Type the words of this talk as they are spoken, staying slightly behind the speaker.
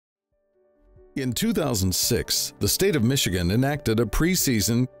In 2006, the state of Michigan enacted a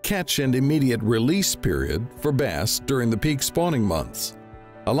preseason catch and immediate release period for bass during the peak spawning months,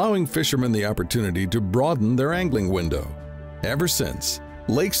 allowing fishermen the opportunity to broaden their angling window. Ever since,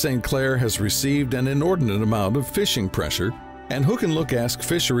 Lake St. Clair has received an inordinate amount of fishing pressure, and Hook and Look asked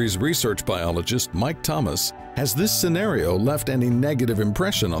fisheries research biologist Mike Thomas, has this scenario left any negative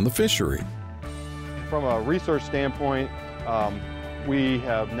impression on the fishery? From a research standpoint, we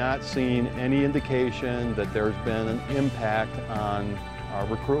have not seen any indication that there's been an impact on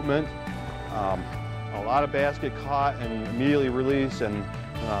recruitment. A lot of bass get caught and immediately released, and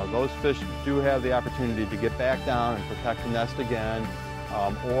those fish do have the opportunity to get back down and protect the nest again,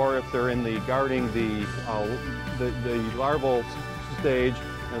 or if they're in the guarding the larval stage,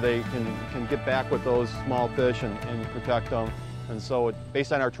 they can get back with those small fish and protect them. And so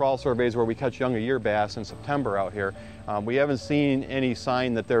based on our trawl surveys where we catch young a-year bass in September out here, we haven't seen any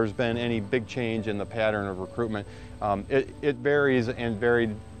sign that there's been any big change in the pattern of recruitment. It varies and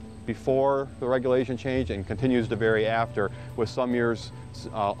varied before the regulation change and continues to vary after, with some years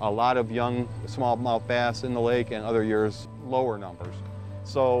a lot of young smallmouth bass in the lake and other years lower numbers.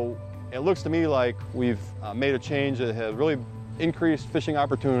 So it looks to me like we've made a change that has really increased fishing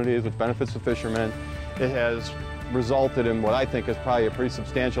opportunities, which benefits the fishermen. It has resulted in what I think is probably a pretty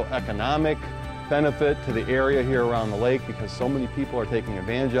substantial economic benefit to the area here around the lake, because so many people are taking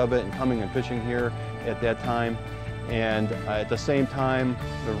advantage of it and coming and fishing here at that time. And at the same time,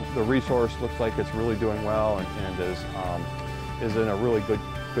 the resource looks like it's really doing well and is in a really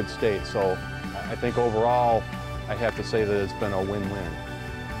good state. So I think overall, I have to say that it's been a win-win.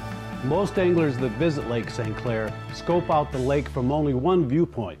 Most anglers that visit Lake St. Clair scope out the lake from only one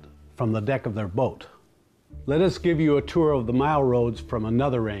viewpoint, from the deck of their boat. Let us give you a tour of the mile roads from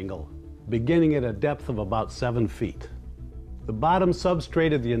another angle, beginning at a depth of about 7 feet. The bottom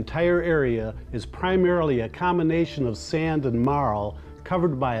substrate of the entire area is primarily a combination of sand and marl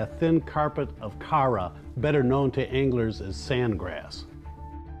covered by a thin carpet of chara, better known to anglers as sandgrass.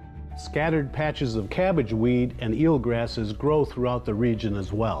 Scattered patches of cabbage weed and eelgrasses grow throughout the region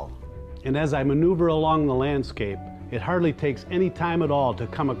as well. And as I maneuver along the landscape, it hardly takes any time at all to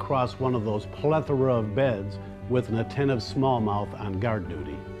come across one of those plethora of beds with an attentive smallmouth on guard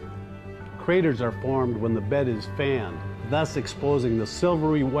duty. Craters are formed when the bed is fanned, thus exposing the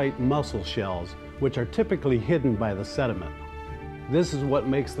silvery white mussel shells, which are typically hidden by the sediment. This is what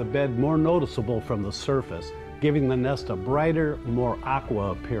makes the bed more noticeable from the surface, giving the nest a brighter, more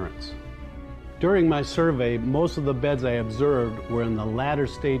aqua appearance. During my survey, most of the beds I observed were in the latter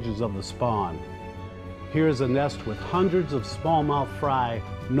stages of the spawn. Here is a nest with hundreds of smallmouth fry,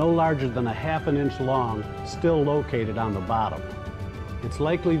 no larger than a ½ an inch long, still located on the bottom. It's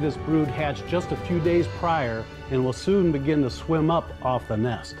likely this brood hatched just a few days prior and will soon begin to swim up off the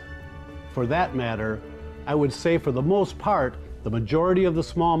nest. For that matter, I would say for the most part, the majority of the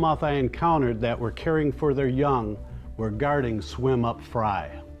smallmouth I encountered that were caring for their young were guarding swim-up fry.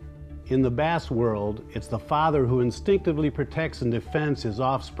 In the bass world, it's the father who instinctively protects and defends his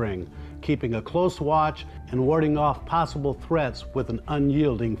offspring, keeping a close watch and warding off possible threats with an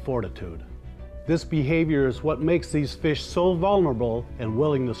unyielding fortitude. This behavior is what makes these fish so vulnerable and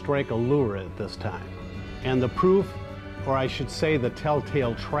willing to strike a lure at this time. And the proof, or I should say the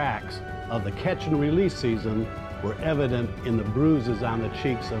telltale tracks, of the catch and release season were evident in the bruises on the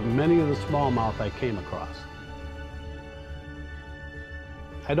cheeks of many of the smallmouth I came across.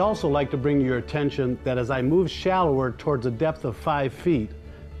 I'd also like to bring your attention that as I move shallower towards a depth of 5 feet,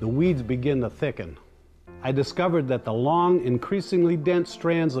 the weeds begin to thicken. I discovered that the long, increasingly dense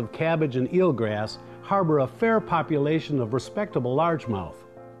strands of cabbage and eelgrass harbor a fair population of respectable largemouth,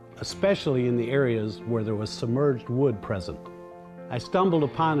 especially in the areas where there was submerged wood present. I stumbled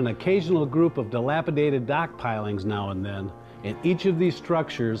upon an occasional group of dilapidated dock pilings now and then, and each of these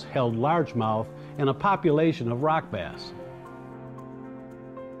structures held largemouth and a population of rock bass.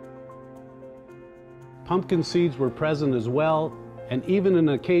 Pumpkin seeds were present as well, and even an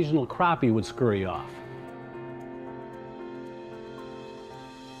occasional crappie would scurry off.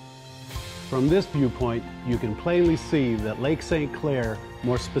 From this viewpoint, you can plainly see that Lake St. Clair,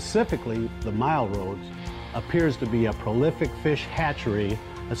 more specifically the mile roads, appears to be a prolific fish hatchery,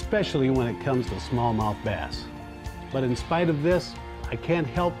 especially when it comes to smallmouth bass. But in spite of this, I can't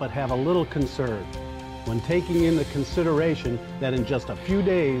help but have a little concern when taking into consideration that in just a few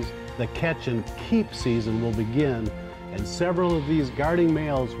days, the catch and keep season will begin, and several of these guarding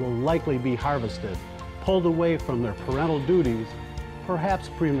males will likely be harvested, pulled away from their parental duties, perhaps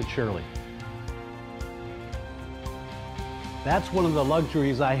prematurely. That's one of the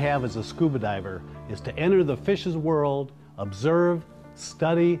luxuries I have as a scuba diver, is to enter the fish's world, observe,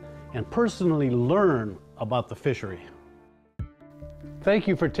 study, and personally learn about the fishery. Thank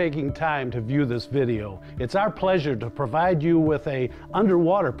you for taking time to view this video. It's our pleasure to provide you with an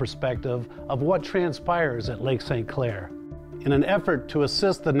underwater perspective of what transpires at Lake St. Clair, in an effort to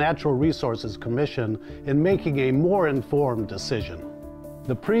assist the Natural Resources Commission in making a more informed decision.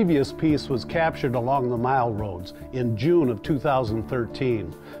 The previous piece was captured along the Mile Roads in June of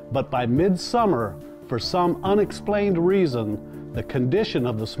 2013, but by midsummer, for some unexplained reason, the condition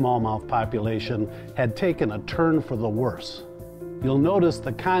of the smallmouth population had taken a turn for the worse. You'll notice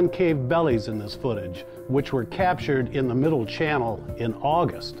the concave bellies in this footage, which were captured in the Middle Channel in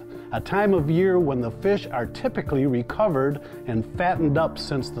August, a time of year when the fish are typically recovered and fattened up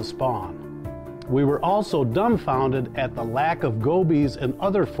since the spawn. We were also dumbfounded at the lack of gobies and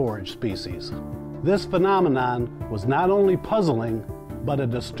other forage species. This phenomenon was not only puzzling, but a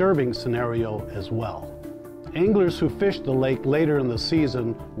disturbing scenario as well. Anglers who fished the lake later in the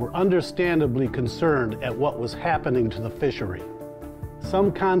season were understandably concerned at what was happening to the fishery.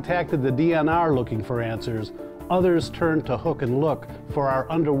 Some contacted the DNR looking for answers, others turned to Hook and Look for our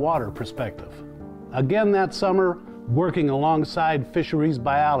underwater perspective. Again that summer, working alongside fisheries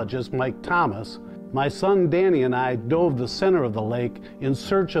biologist Mike Thomas, my son Danny and I dove the center of the lake in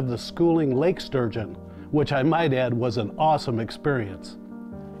search of the schooling lake sturgeon, which I might add was an awesome experience.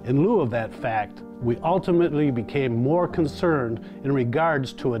 In lieu of that fact, we ultimately became more concerned in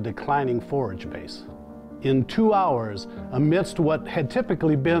regards to a declining forage base. In 2 hours, amidst what had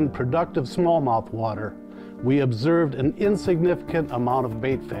typically been productive smallmouth water, we observed an insignificant amount of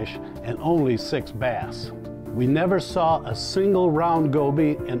baitfish and only 6 bass. We never saw a single round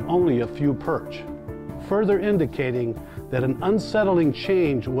goby and only a few perch, further indicating that an unsettling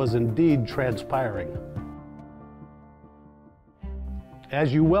change was indeed transpiring.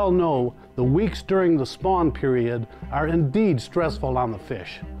 As you well know, the weeks during the spawn period are indeed stressful on the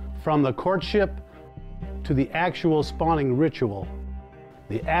fish. From the courtship to the actual spawning ritual,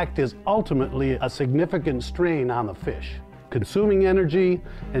 the act is ultimately a significant strain on the fish, consuming energy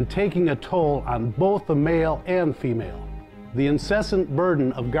and taking a toll on both the male and female. The incessant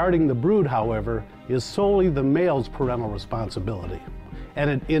burden of guarding the brood, however, is solely the male's parental responsibility, and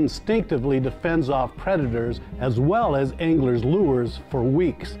it instinctively defends off predators as well as anglers' lures for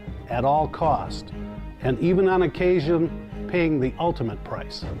weeks at all cost, and even on occasion paying the ultimate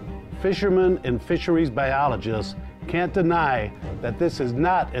price. Fishermen and fisheries biologists can't deny that this is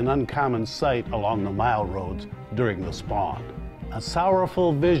not an uncommon sight along the Mile Roads during the spawn. A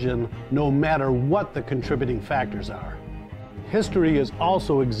sorrowful vision no matter what the contributing factors are. History has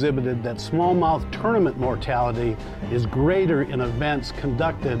also exhibited that smallmouth tournament mortality is greater in events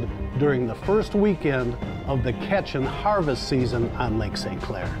conducted during the first weekend of the catch and harvest season on Lake St.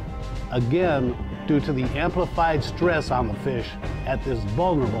 Clair. Again, due to the amplified stress on the fish at this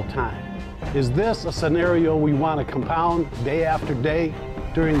vulnerable time. Is this a scenario we want to compound day after day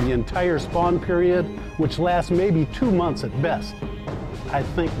during the entire spawn period, which lasts maybe 2 months at best? I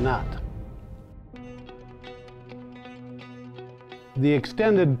think not. The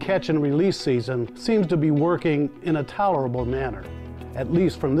extended catch and release season seems to be working in a tolerable manner, at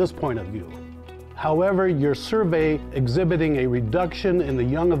least from this point of view. However, your survey exhibiting a reduction in the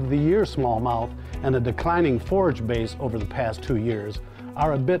young of the year smallmouth and a declining forage base over the past 2 years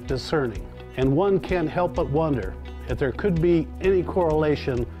are a bit discerning, and one can't help but wonder if there could be any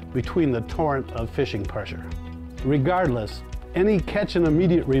correlation between the torrent of fishing pressure. Regardless, any catch and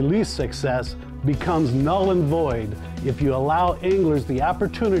immediate release success becomes null and void if you allow anglers the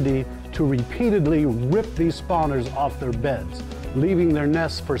opportunity to repeatedly rip these spawners off their beds, leaving their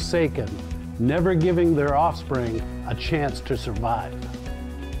nests forsaken, never giving their offspring a chance to survive.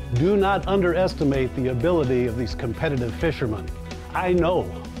 Do not underestimate the ability of these competitive fishermen. I know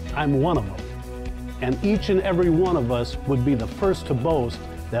I'm one of them. And each and every one of us would be the first to boast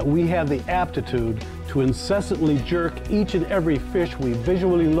that we have the aptitude to incessantly jerk each and every fish we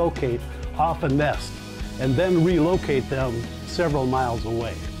visually locate off a nest and then relocate them several miles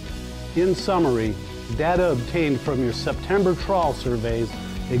away. In summary, data obtained from your September trawl surveys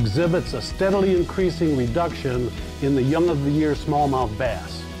exhibits a steadily increasing reduction in the young of the year smallmouth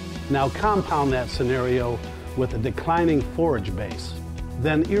bass. Now compound that scenario with a declining forage base.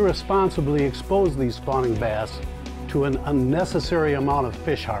 Then irresponsibly expose these spawning bass to an unnecessary amount of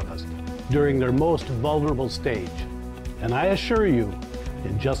fish harvest during their most vulnerable stage. And I assure you,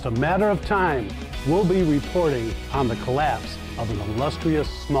 in just a matter of time, we'll be reporting on the collapse of an illustrious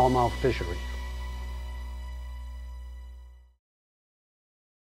smallmouth fishery.